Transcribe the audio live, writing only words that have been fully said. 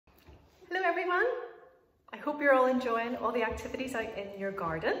everyone. I hope you're all enjoying all the activities out in your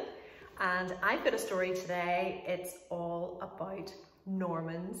garden. And I've got a story today. It's all about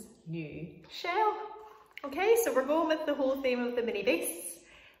Norman's new shell. Okay, so we're going with the whole theme of the mini beasts.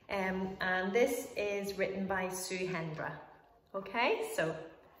 And this is written by Hendra. Okay, so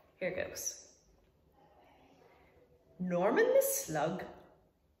here goes. Norman the slug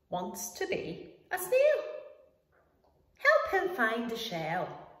wants to be a snail. Help him find a shell.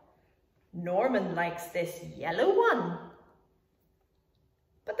 Norman likes this yellow one.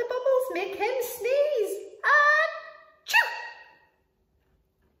 But the bubbles make him sneeze. Achoo!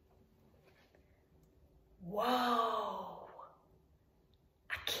 Whoa!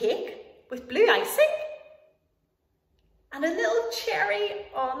 A cake with blue icing and a little cherry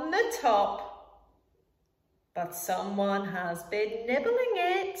on the top. But someone has been nibbling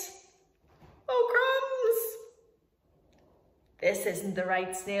it. Oh, crumbs! This isn't the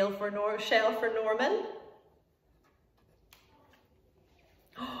right shell for Norman.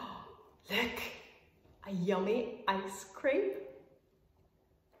 Oh, look, a yummy ice cream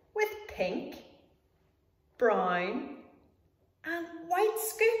with pink, brown and white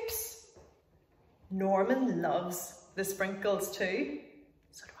scoops. Norman loves the sprinkles too,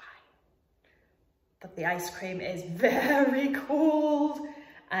 so do I. But the ice cream is very cold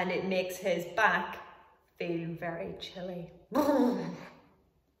and it makes his back feel very chilly.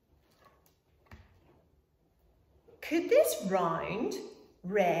 Could this round,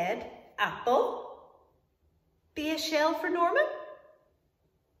 red apple be a shell for Norman?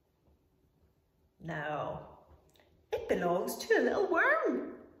 No, it belongs to a little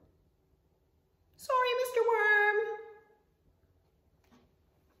worm. Sorry, Mr. Worm.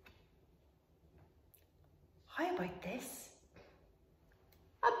 How about this?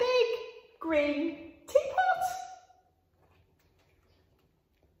 A big green teapot.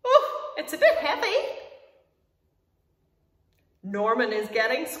 Oh, it's a bit heavy. Norman is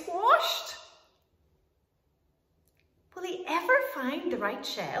getting squashed. Will he ever find the right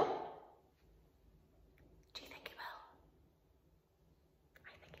shell? Do you think he will?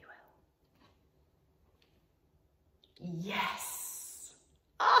 I think he will. Yes.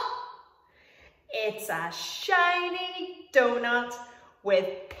 Oh, it's a shiny donut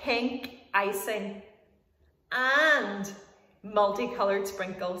with pink icing and multicolored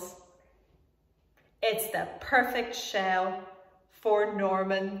sprinkles. It's the perfect shell for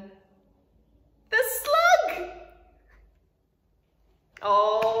Norman the slug.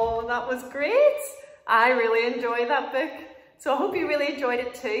 Oh, that was great. I really enjoyed that book. So I hope you really enjoyed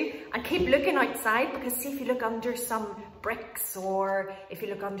it too. And keep looking outside, because see, if you look under some bricks, or if you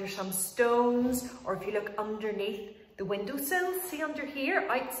look under some stones, or if you look underneath the windowsill, see under here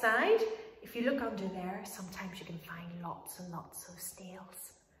outside, if you look under there, sometimes you can find lots and lots of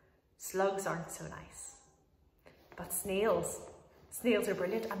snails. Slugs aren't so nice, but snails are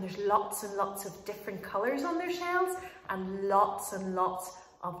brilliant, and there's lots and lots of different colours on their shells and lots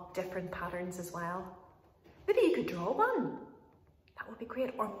of different patterns as well. Maybe you could draw one. That would be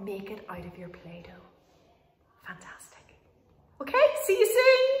great, or make it out of your Play-Doh. Fantastic.